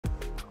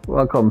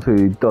Welcome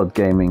to Dod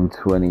Gaming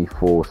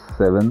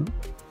 24/7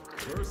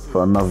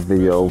 for another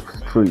video of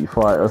Street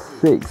Fighter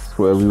 6,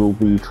 where we will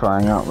be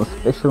trying out the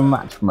special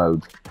match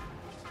mode.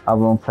 I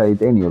haven't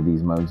played any of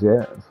these modes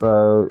yet,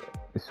 so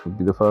this would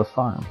be the first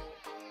time.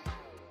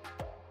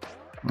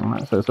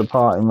 Alright, so it's a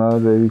party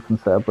mode where you can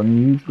set up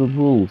unusual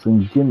rules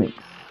and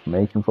gimmicks,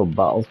 making for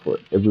battles for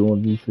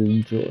everyone to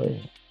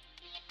enjoy.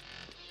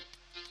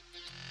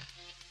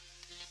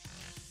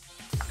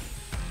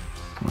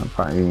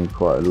 Apparently you need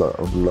quite a lot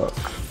of luck.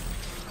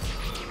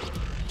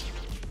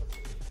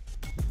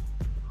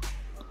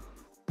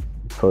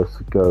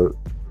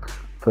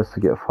 First to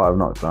get 5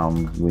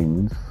 knockdown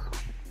wins.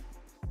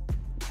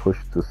 Push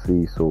the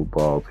seesaw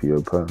bar to your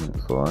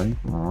opponent's side.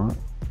 Alright.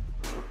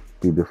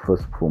 Be the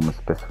first to perform a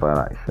specified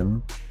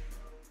action.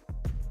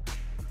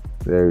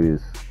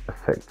 Various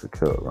effects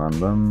occur at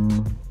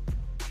random.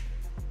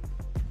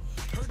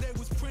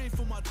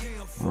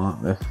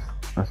 Alright,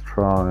 let's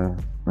try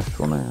this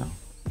one here.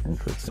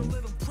 Interesting.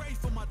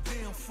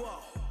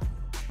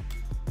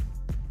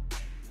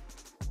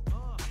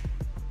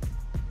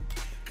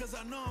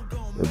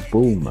 The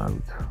bull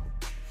mode.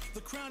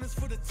 Let's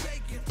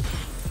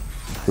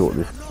see what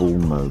this bull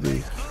mode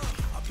is.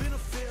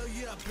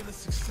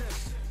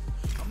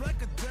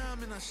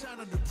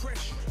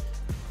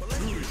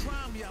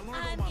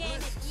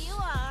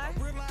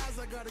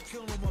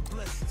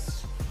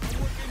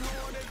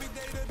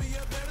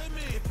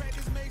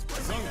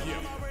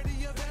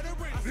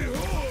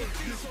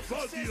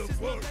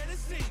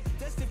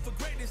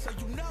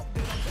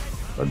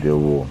 Ideal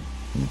War.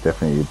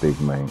 Definitely a big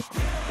mate.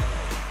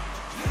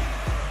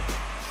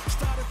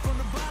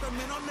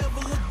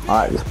 I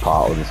like this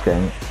part of this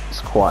game.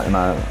 It's quite,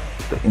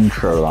 the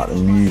intro, like the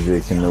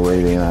music and the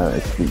way they,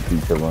 speak to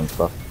each other and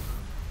stuff.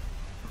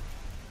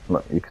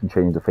 Look, you can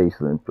change the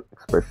facial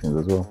expressions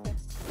as well.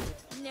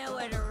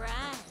 Nowhere to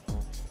run.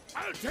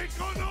 I'll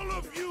take on all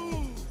of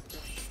you.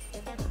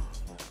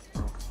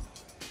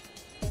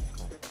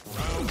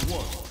 Round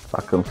 1.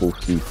 Back and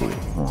forth sequel.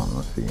 Oh,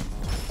 let's see.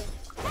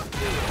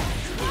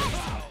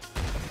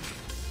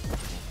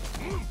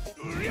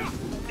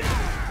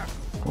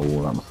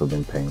 Oh, that must have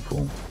been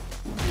painful.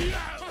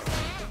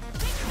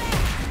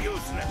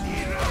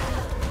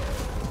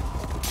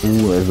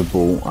 Ooh, there's a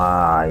ball.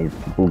 Ah,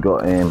 the ball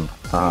got him.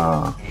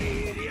 Ah.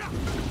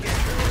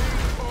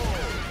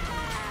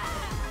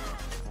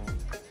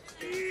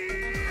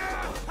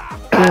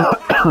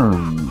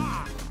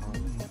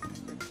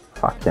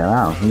 Fucking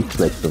hell, he's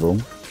flexible.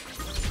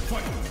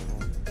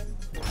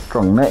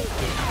 Strong neck.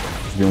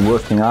 He's been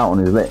working out on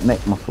his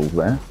neck muscles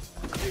there.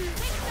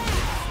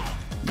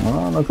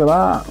 Oh, look at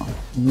that.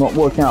 Not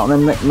working out on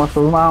them neck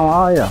muscles now,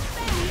 are ya?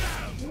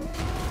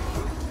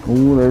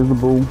 Ooh, there's the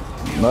ball.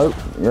 Nope,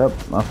 yep,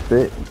 that's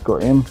it.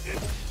 Got him.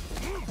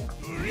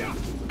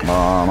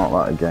 Oh, not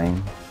that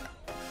again.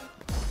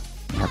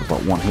 He had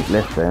about 1 hit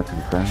left there, to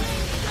be fair.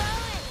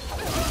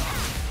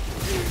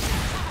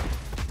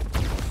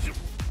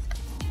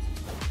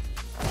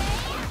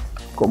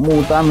 Got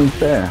more damage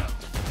there.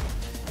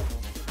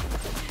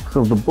 Because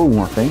of the ball,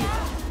 I think.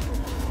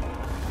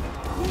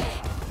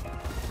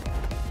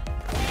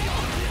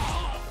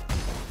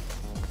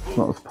 It's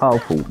not as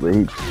powerful, but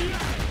he...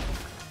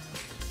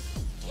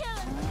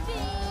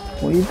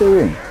 What are you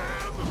doing?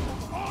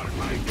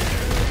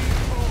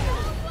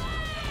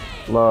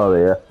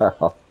 Bloody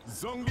hell.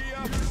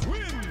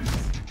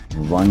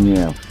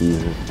 Zangief,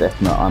 he's a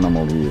definite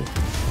animal here.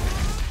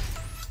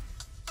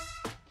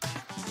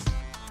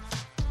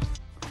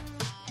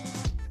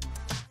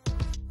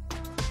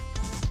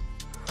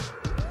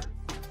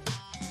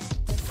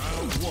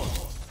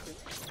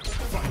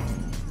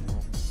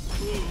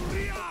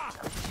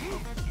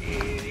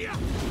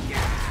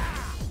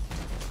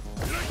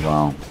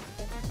 Wow.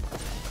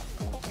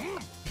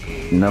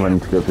 You never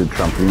need to go to the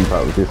trampoline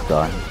park with this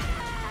guy.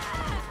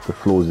 The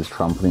floor is his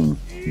trampoline.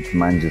 He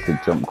manages to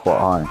jump quite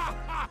high.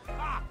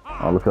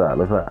 Oh, look at that,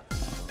 look at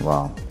that.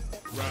 Wow.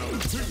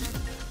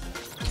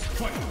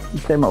 He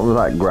came up with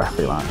that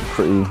graphic, like,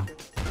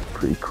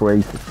 pretty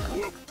creative.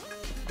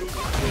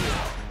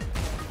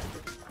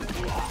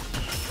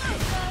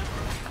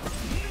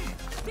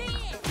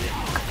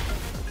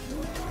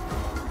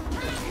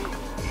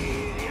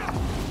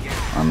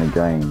 And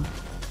again.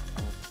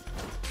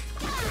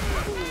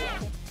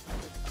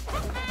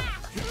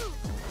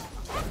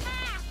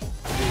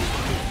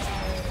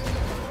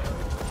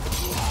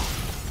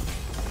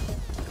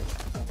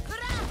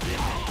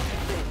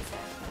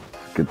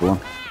 Good one.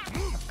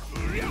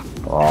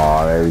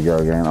 Oh, there we go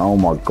again. Oh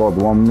my god,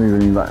 one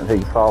move and that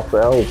takes half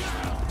the health.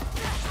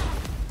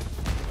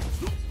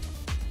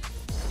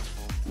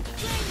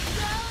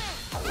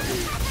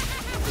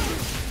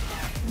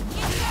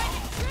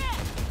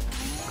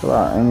 Look at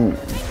that, any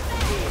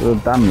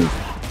good damage.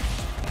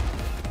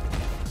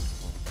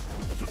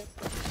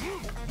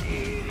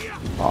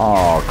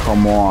 Oh,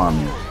 come on.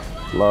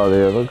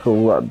 Bloody, look at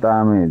all that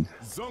damage.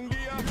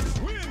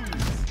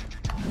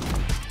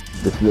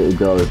 This little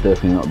girl is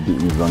definitely not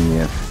beating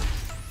Zangief.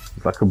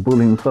 It's like a bull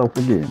himself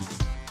again.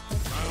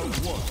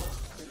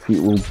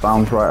 feet will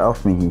bounce right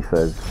off me, he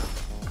says.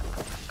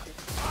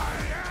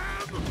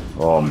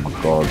 Oh my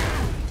god.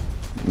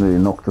 Nearly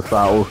knocked us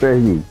out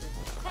already.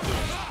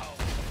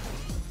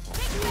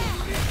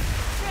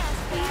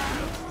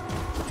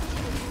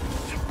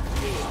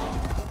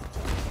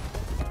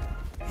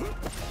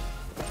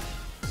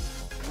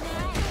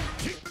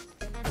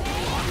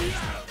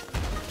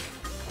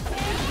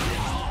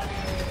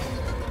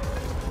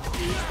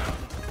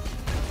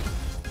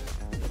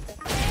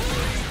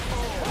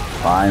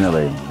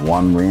 Finally,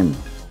 one win.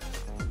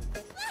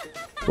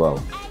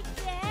 Well,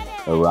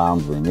 a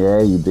round win.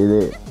 Yeah, you did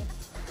it.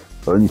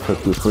 Only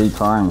took you 3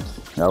 times.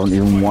 You haven't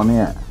even won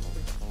yet.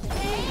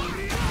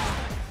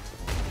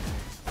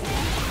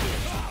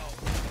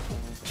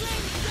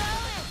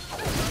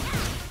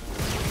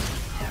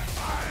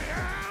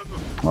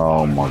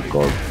 Oh my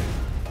god.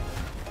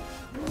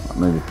 I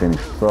nearly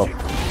finished this off.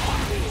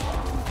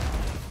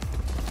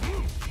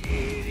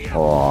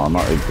 Oh,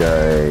 not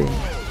again.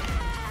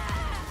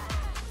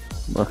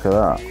 Look at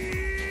that.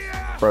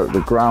 Broke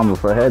the ground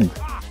with her head.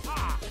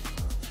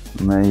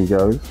 And there he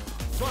goes.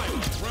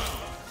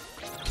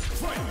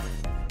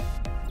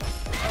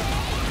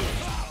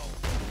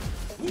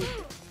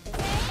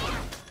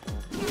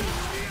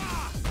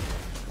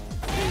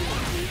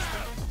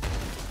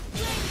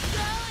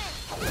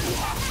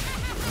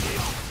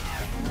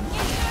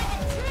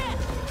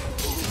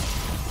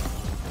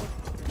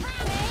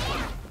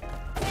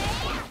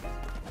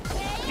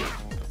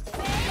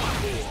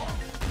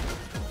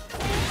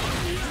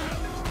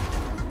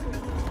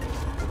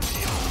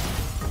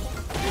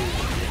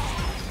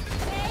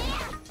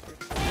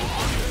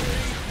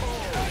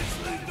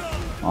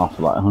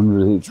 After like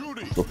 100 hits,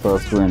 it's the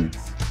first win.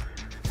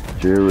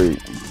 Jury.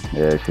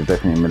 Yeah, she's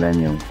definitely a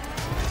millennial.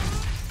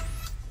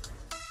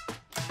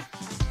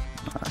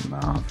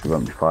 Nah, she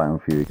won't be fighting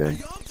for you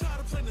again.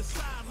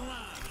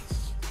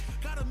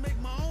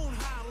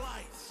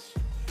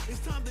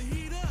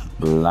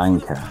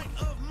 Blanca.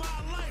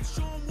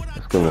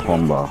 Let's go with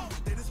Honda.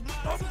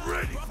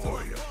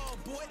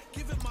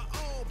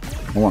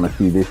 I want to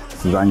see this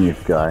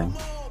Zangief guy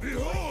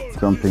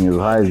jumping as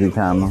high as he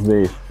can with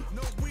this.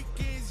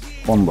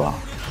 Honda.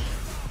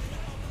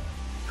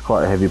 It's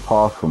quite a heavy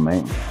parcel,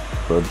 mate,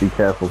 so be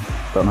careful.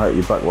 Don't hurt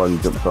your back while you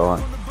jump so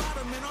high.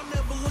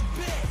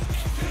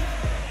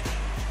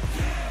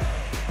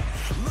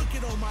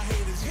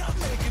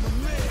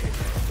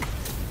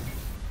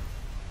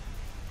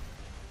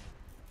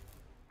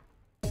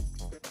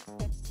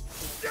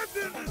 Get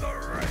into the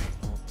ring.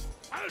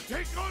 I'll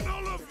take on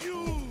all of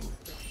you.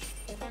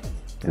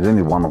 There's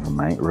only one of them,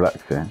 mate.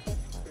 Relax here.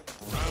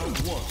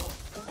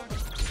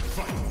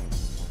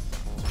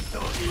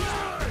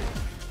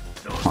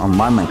 Oh,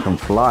 my man can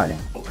fly.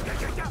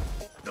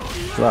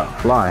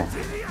 That fly.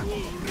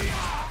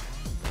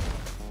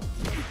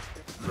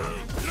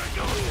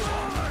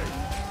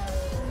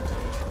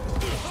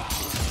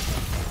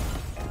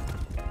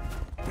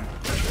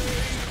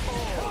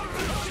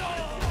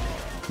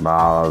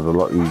 Nah, that was a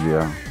lot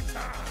easier.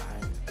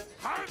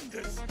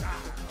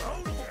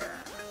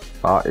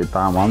 Started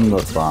down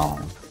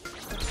underground.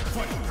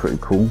 Pretty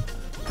cool.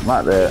 I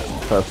like their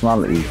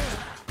personalities.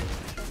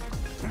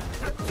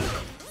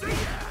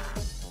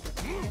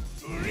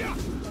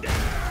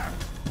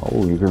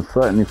 Oh, you can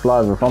certainly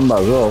fly with Honda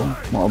as well.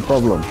 Not a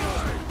problem.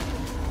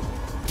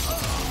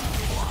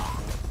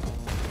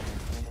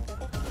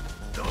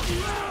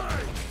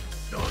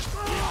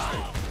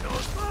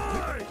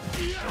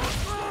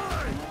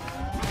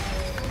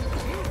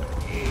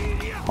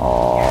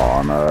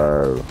 Oh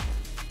no.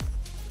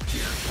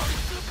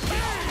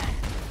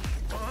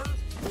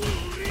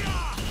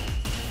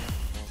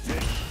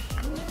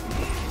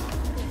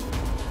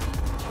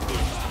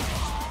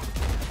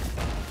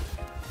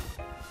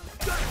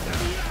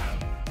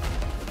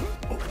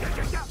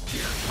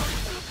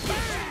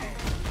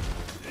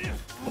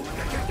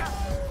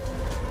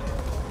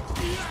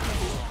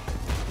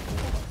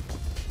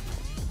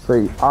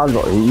 See, I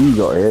got it, you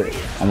got it,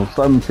 and with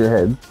so much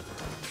ahead,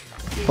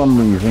 for some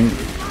reason,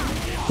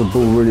 the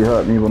ball really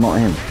hurt me, but not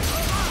him.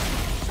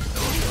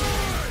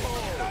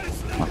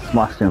 I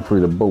smashed him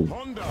through the ball.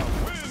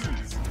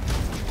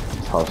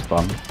 That's how it's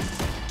done.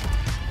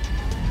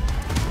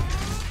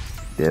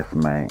 Yes,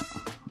 mate.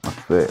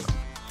 That's it.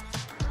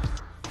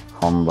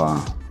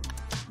 Honda.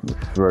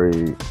 It's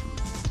very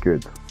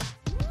good.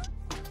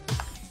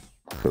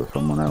 Let's go with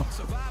someone else.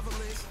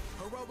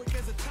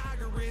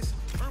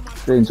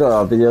 If you enjoy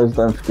our videos,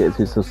 don't forget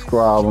to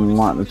subscribe and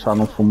like the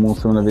channel for more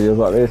similar videos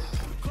like this.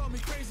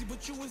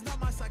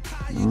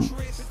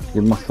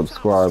 You must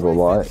subscribe or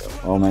like,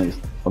 or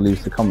leave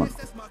us a comment.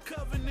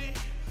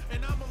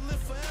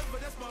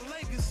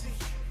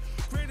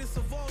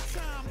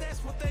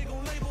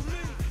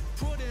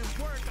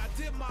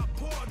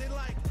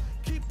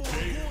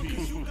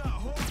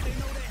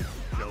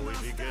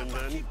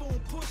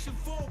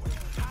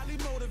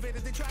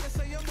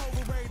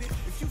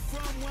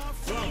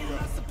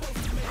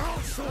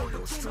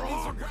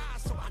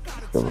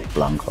 Let's go with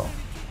Blanco.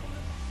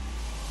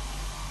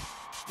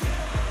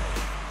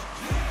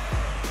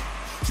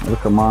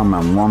 Look at my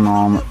man, one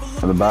arm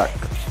at the back,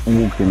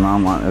 walking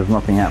around like there's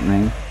nothing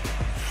happening.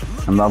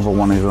 And the other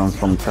one is on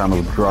some kind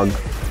of drug.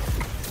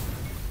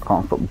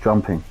 Can't stop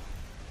jumping.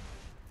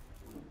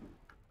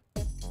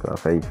 Got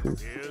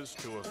faces. Here's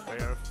to a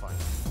fair fight.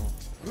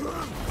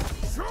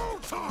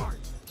 Showtime!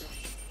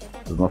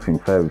 There's nothing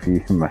fair with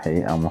you,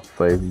 mate. I must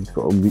say, he's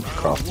got a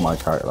witchcraft, my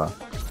character.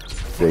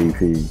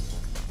 JP.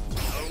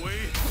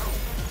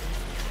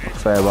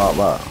 What's fair about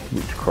that?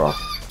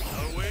 Witchcraft.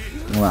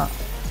 Look at that.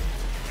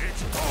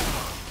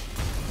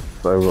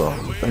 So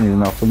wrong. Don't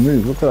even have to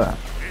move. Look at that.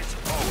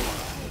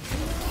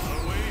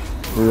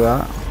 Look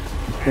at that.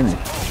 It's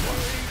finished.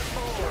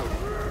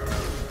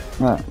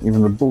 Look at that.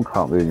 Even the bull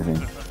can't do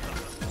anything.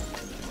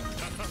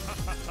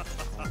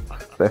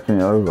 It's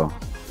definitely over.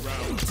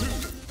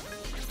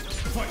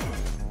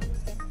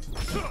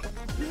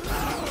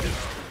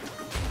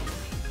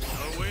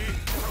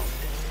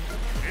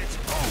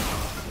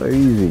 So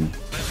easy.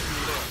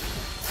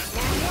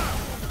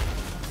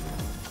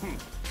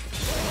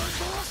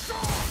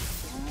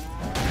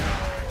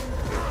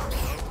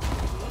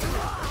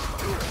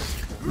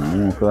 I'm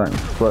going for that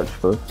clutch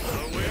first.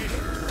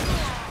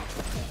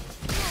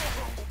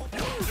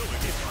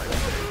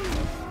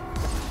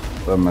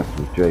 Don't mess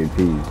with JP.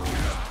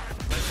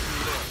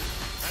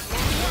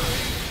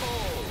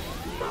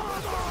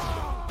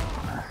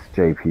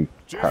 JP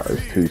character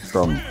is too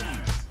strong.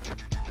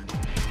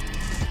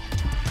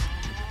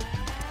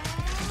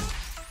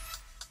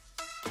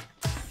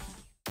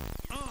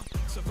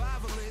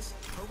 Survivalist,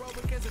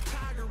 heroic as a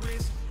tiger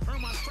is.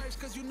 Earn my stripes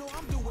cause you know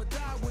I'm do or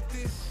die with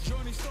this.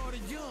 Journey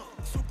started young,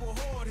 super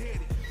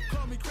hard-headed.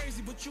 Call me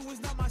crazy, but you is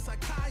not my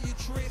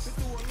psychiatrist.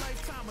 Been through a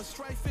lifetime of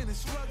strife and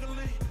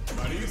struggling.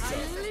 I live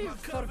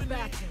for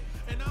battle.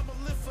 And I'ma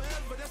live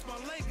forever, that's my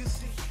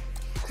legacy.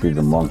 She's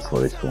a monster,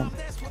 this one.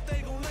 That's what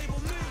they gon' label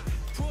me.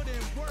 Put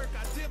in work,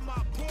 I did my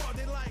part.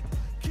 They like,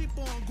 keep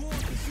on going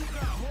cause you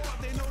got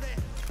hard. They know that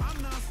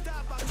I'm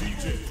non-stop, I keep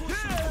on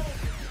pushing.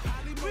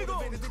 Highly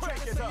motivated, they try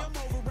to say I'm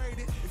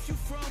overrated. If you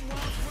from where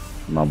I'm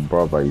from, My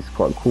brother, he's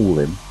quite cool,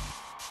 him.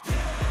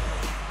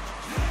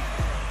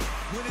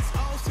 when it's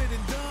all said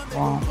and done, they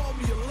Wow. gon' call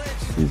me a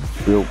legend. He's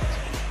built.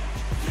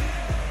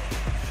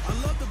 I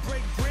love to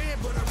break bread,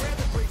 but I'd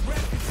rather break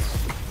records.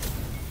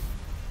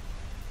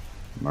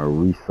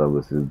 Marisa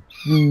versus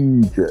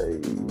DJ.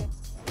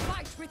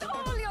 Fight with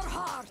all your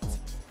heart.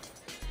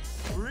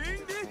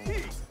 Bring the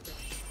heat.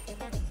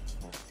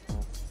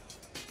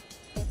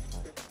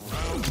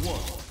 Round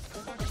one.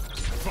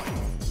 Fight.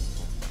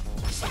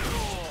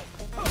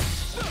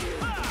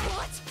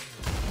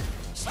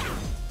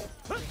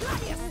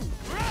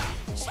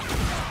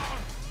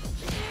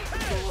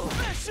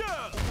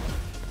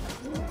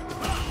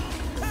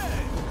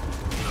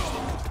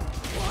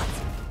 What?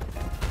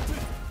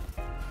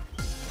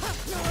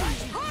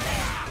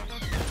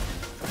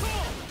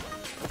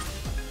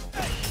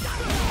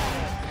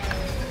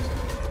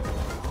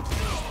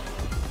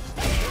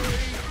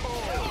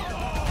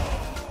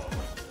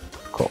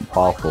 Quite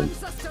powerful.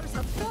 Ancestors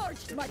have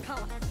forged my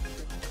path.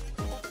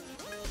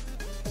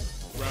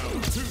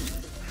 Round two.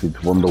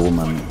 She's Wonder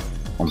Woman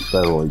on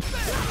steroids.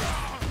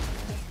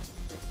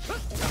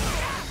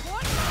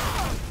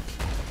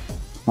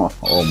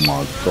 Oh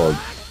my god.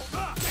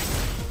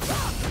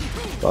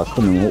 I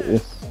couldn't hit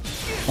this.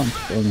 Punch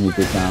only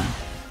did down.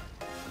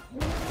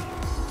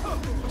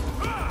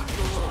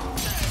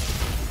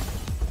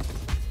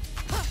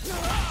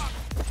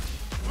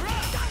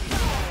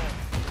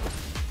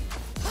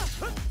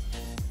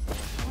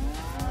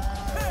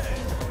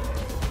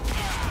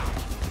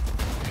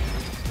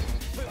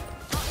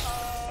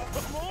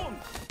 Come on.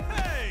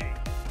 Hey.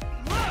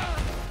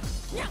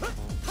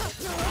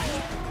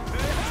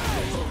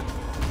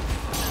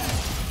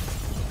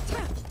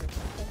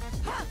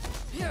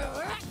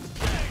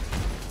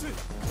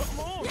 Come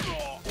on.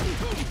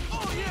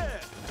 Oh yeah.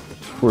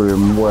 Threw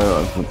him well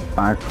as a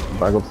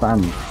bag of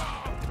sand.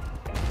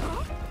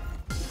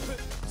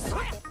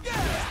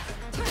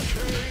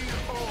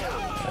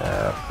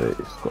 Yeah, that's it.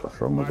 He's got a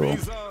strong as well.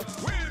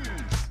 Marisa wins.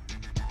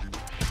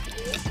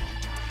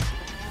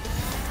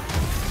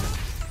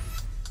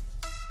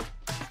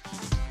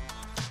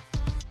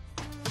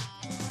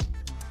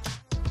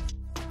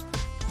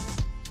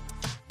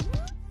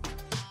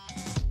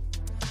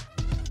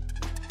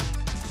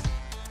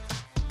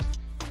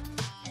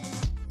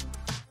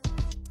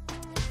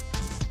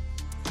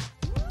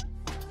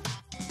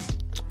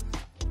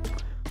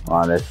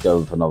 Alright, let's go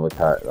with another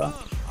character.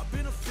 I've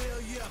been a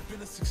failure, I've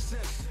been a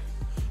success.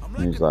 I'm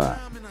Who's like a that?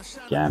 diamond, I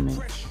shine Gammy. under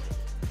pressure.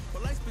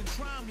 But life's been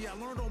trying me, I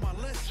learned all my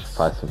lessons.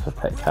 Fights with a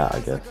pet cat, I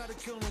guess. Gotta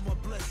kill all my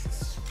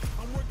blessings.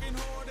 I'm working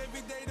hard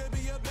every day to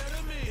be a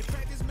better man. If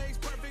practice makes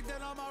perfect,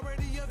 then I'm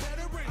already a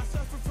veteran. I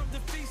suffer from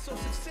defeat, so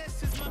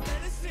success is my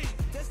medicine.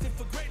 Destined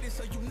for greatness,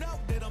 so you know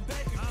that I'm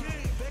back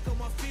again. Back on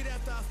my feet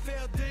after I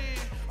fell down.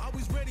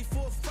 Always ready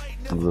for a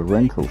fight. It was a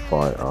rental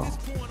fighter. At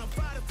this point, I'm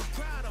fighting for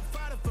pride, I'm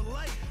fighting for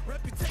life.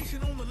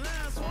 Reputation on the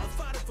line, so I'm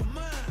fighting for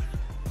mine.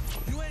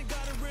 You ain't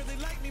gotta really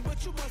like me,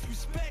 but you must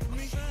respect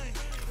me.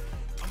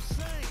 I'm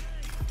saying,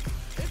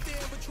 if they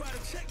ever try try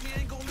to check me,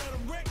 ain't gonna let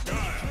them wreck me.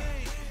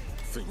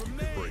 Think you can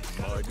break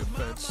my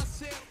defense?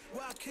 Myself,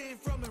 where I came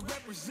from and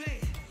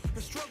represent.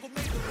 The struggle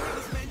made the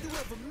greatest man you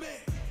ever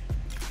met.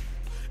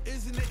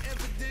 Isn't it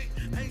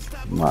evident? Ain't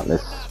stopping. Right,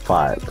 let's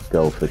fight.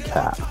 Go for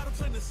cat.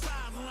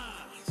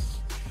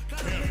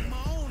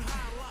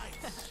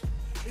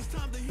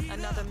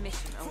 Another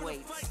mission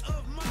awaits.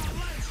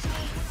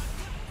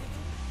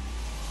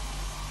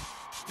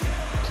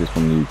 She's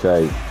from the UK.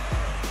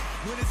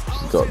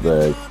 She's got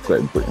the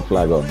Great Britain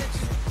flag on.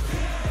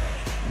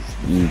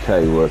 It's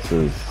UK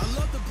versus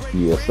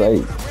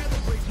USA.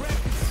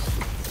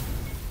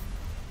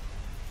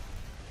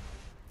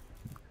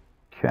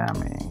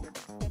 Cammy.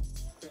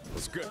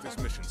 Let's get this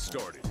mission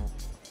started.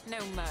 No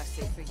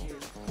mercy for you.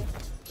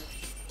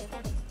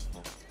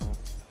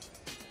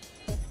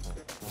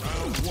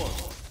 Round 1.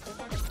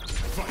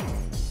 Fight.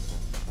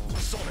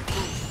 Sonic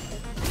Boom.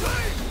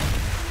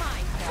 My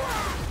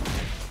God.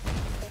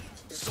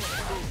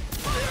 Sonic Boom.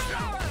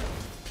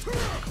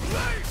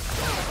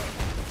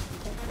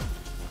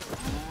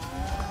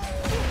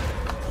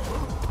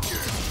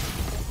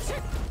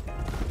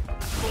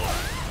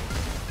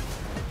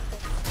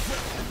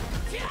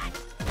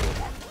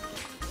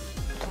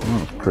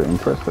 That's pretty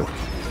impressive.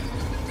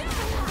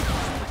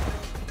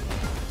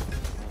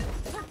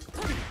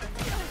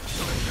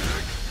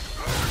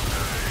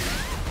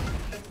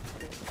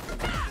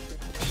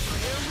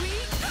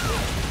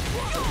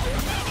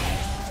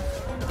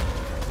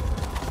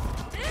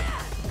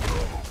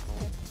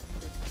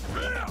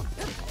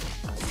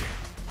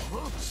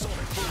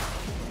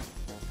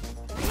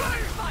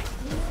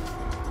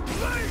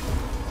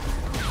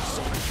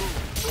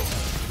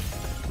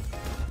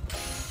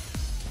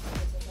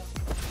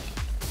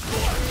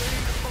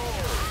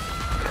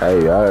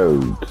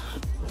 KO'd.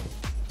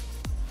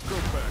 Go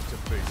back to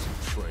basic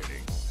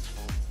training.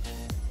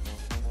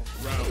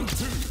 Round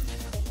 2.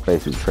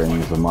 Basic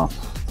training is a must.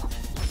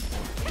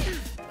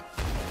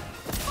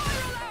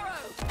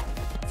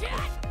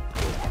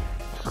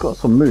 She's got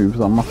some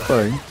moves, I must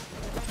say.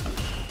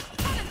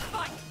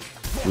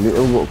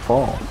 Little but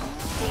fast.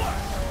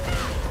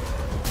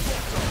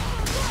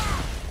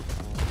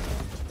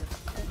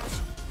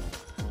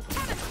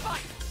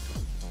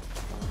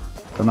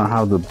 I don't know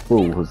how the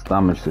bull has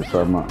damaged it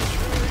so much.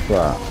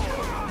 That.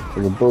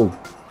 So the bull.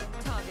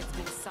 Target's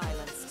been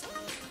silenced.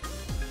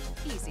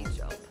 Easy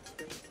job.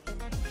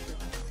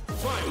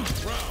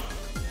 Fight. Round.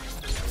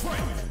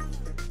 Fight.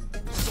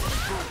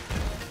 Sonic Boom.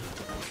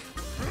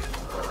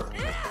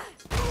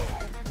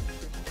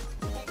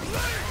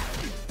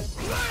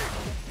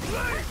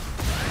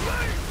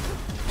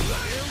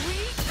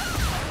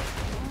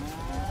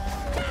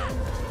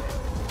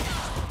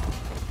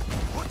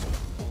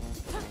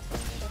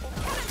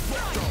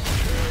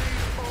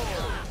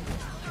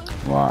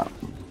 Right.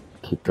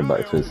 Kick her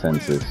back to his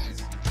senses.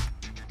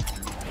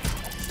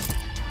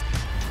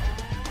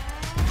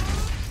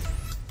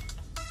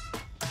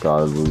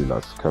 God really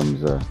likes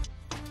Kamza.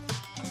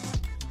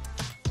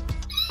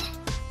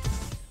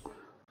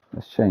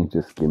 Let's change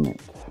this gimmick.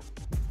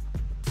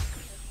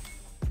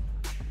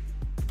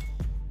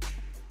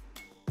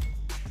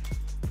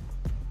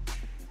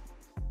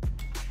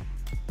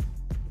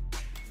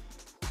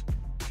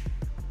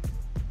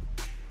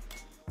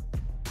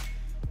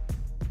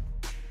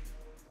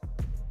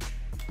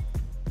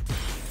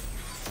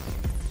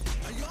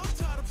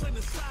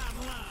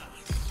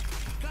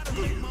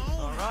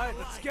 Alright,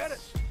 let's get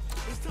it.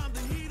 It's time to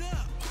heat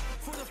up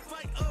for the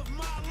fight of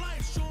my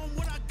life. Show 'em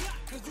what I got,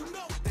 cause you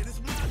know that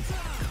it's my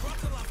time. Rock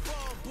till I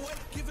fall, boy.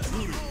 Give it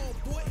my all,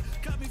 boy.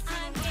 Got me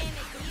feeling like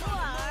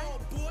oh,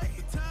 boy.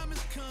 The time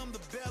has come, the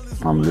bell is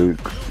I'm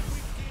Luke.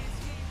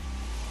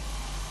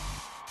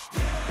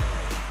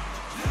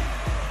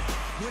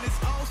 when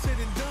it's all said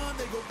and done,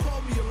 they gon'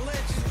 call me a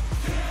legend.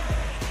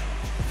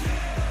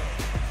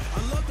 I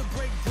love to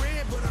break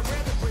bread, but I'd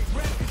rather break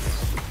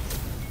records.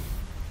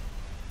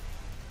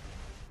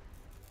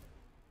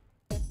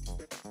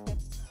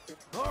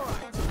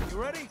 Alright, you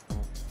ready?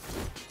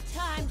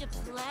 Time to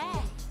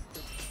play.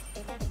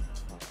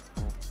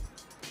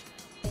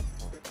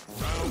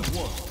 Round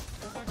 1.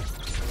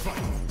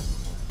 Fight.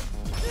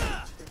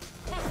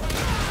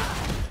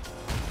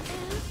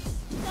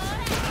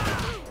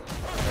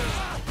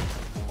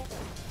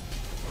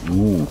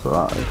 Ooh, so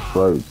that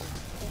explodes.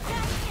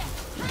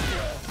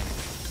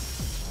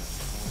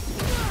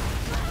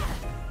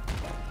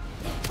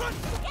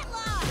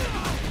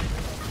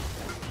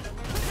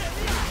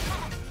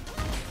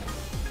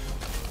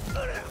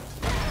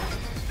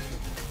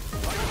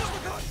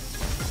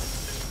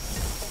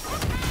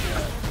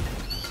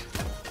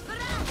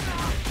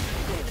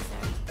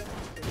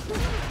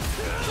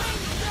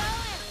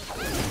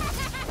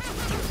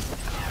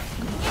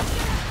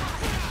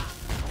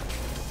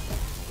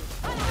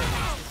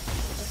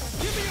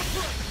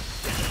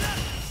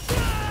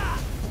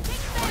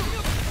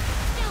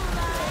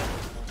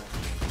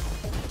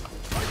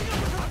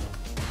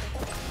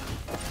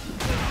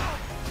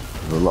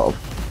 There's a lot of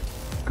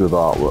good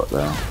artwork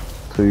there.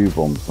 2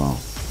 bombs now.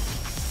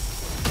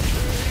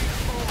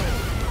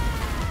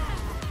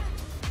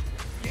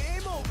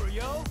 Game over.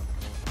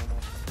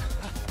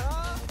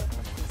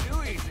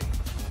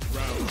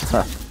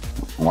 I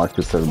like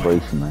the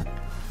celebration there.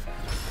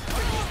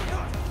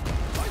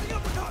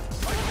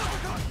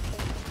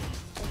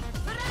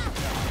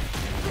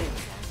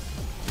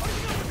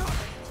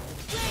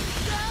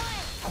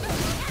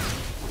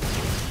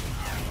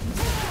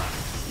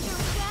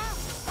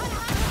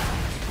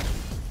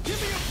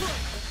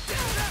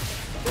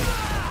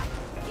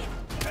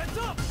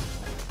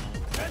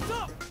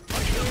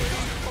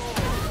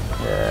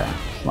 Yeah,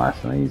 it's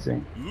nice and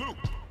easy. Luke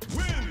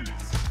wins.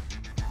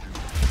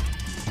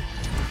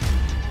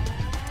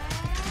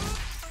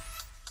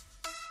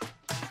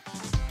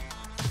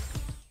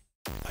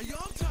 Yo,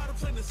 I'm tired of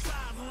playing the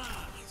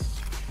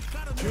sidelines.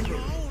 Gotta make your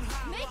own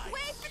Make highlights.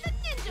 way for the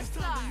ninja Time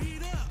star. to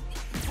heat up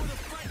for the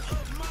fight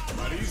of my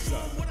life.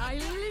 Marisa. I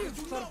live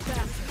for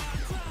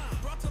battle.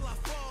 Brought till I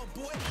fall,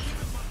 boy.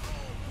 Giving my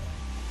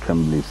all.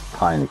 Kimberly's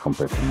tiny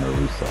compared to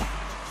Marisa.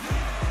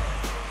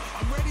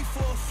 I'm ready for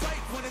a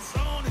fight when it's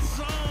on, it's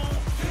on.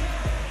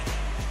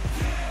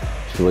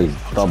 She weighs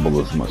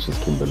double as much as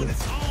Kimberly.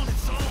 It's on,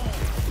 it's on.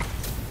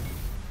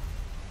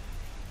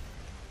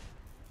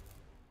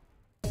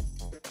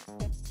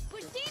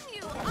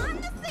 Continue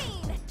on the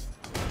scene.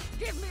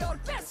 Give me your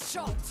best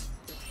shot.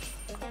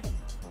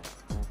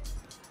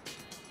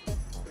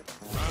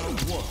 Round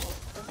one.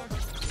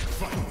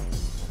 Fight.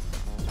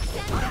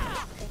 Stand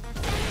up.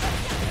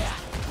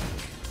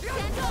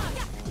 Stand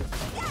up.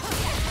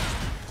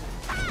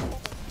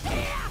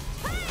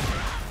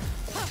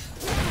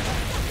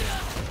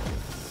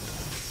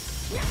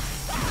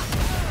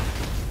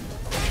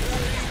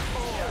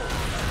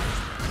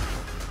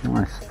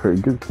 Nice,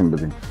 pretty good,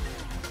 Kimberly.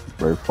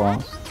 Very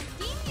fast.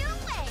 Continue your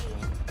way.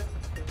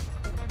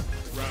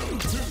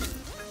 Round two.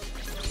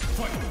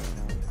 Fight.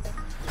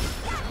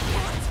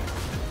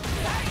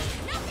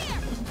 Not here.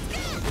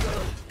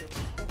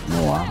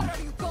 Oh wow. Where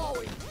are you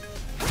going?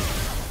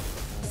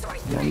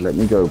 Strike Well, three. let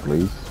me go,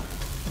 please.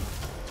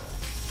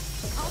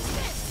 I'll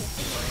miss.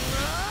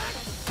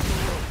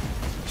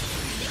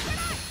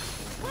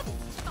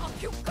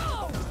 Off you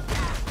go.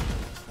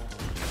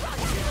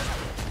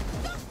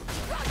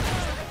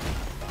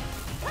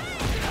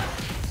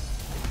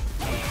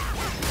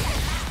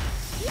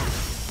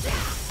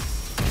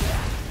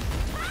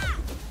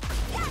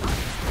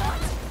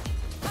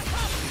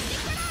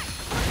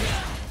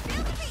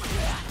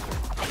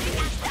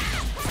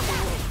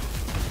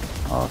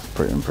 Oh, it's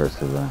pretty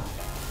impressive there.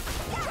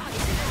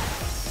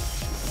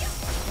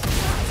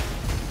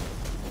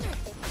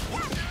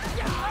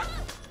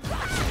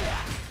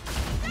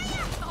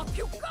 Off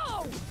you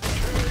go!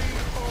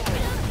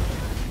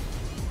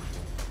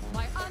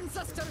 My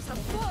ancestors have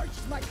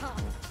forged my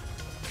path.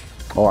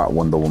 Alright,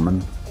 Wonder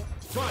Woman.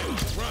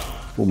 Fight.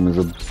 Round. Woman's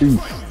a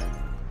beast.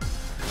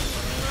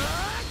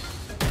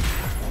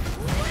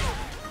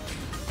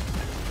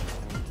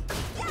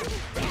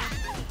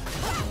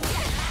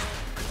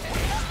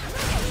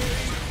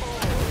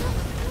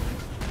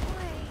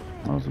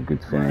 That was a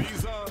good finish.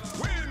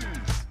 Marisa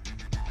wins.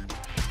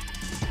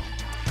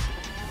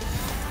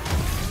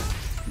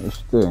 What's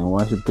she doing?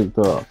 Why she picked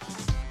her up?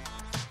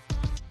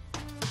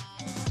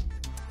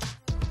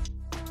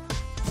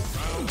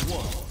 Round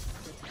one.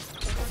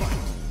 Fight.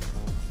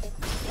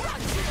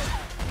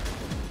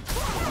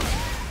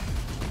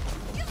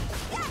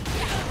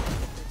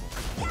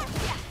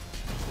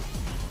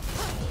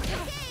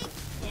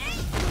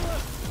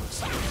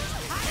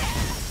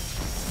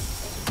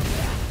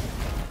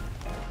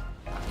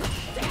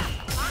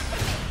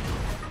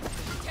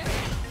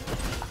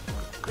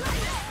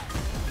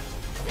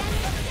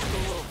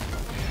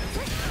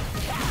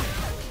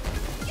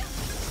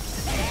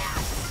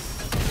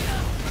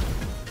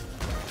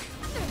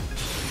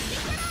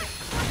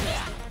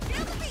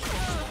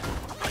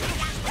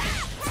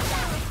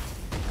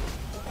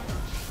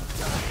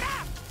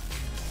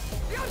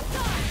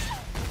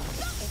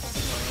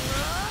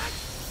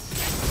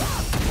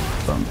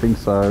 Don't think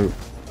so.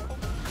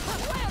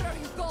 Where are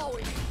you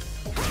going?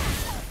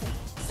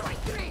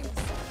 Strike dreams.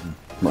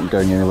 Not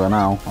going anywhere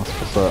now, that's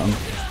for certain.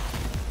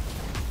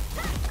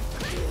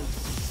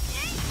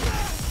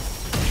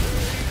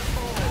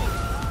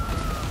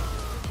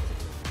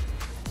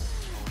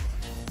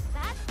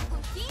 That's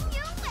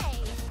continue way.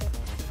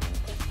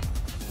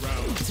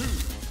 Round two.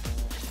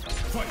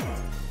 Fight.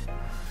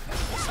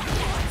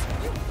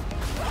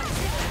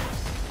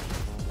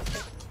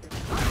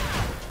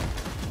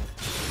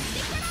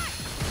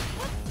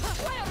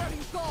 Where are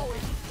you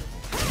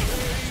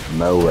going?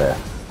 Nowhere.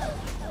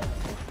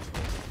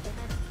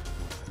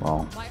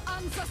 Well, My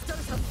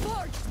ancestors have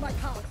forged my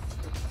path.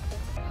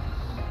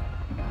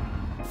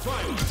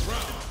 Fight.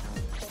 Round.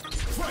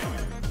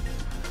 Fight.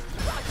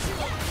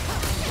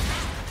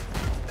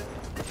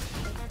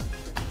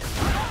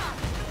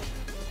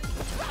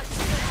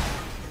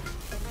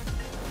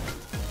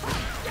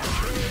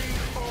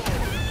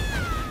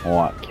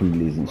 alright,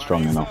 Kimberly isn't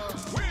strong enough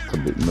to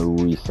beat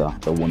Marisa,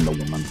 the Wonder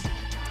Woman.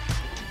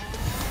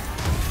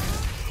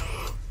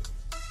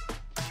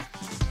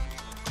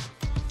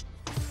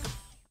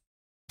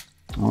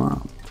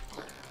 Alright.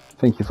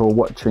 Thank you for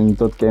watching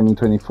Gaming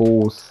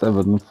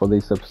 24/7 for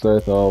this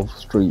episode of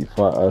Street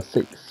Fighter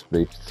 6.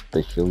 3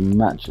 special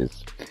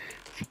matches.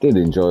 If you did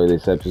enjoy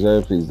this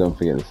episode, please don't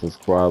forget to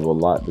subscribe or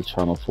like the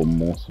channel for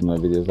more similar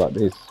videos like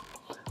this.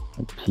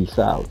 And peace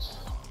out.